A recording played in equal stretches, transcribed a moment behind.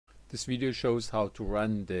This video shows how to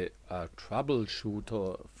run the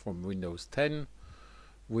TroubleShooter from Windows 10,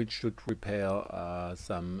 which should repair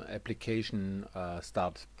some application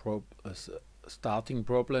starting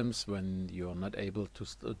problems when you're not able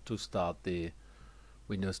to start the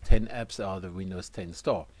Windows 10 apps or the Windows 10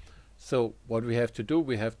 store. So what we have to do,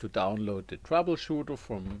 we have to download the TroubleShooter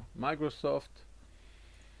from Microsoft.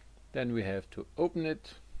 Then we have to open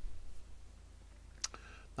it.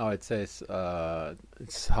 Now it says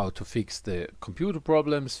it's how to fix the computer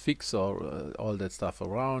problems, fix or all that stuff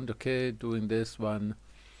around. Okay, doing this one.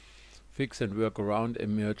 Fix and work around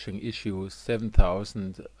emerging issue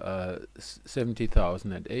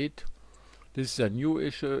 70,008. This is a new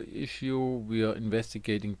issue. We are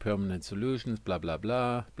investigating permanent solutions. Blah blah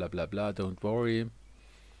blah blah blah blah. Don't worry.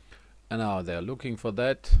 And now they're looking for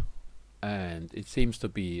that, and it seems to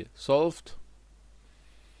be solved.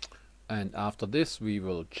 And after this we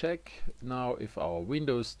will check now if our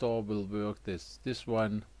Windows Store will work. This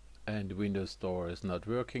one, and Windows Store is not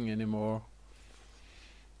working anymore.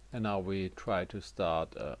 And now we try to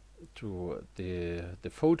start to the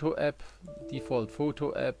photo app. Default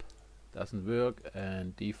photo app doesn't work,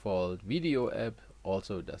 and default video app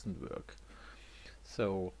also doesn't work.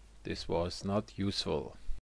 So this was not useful.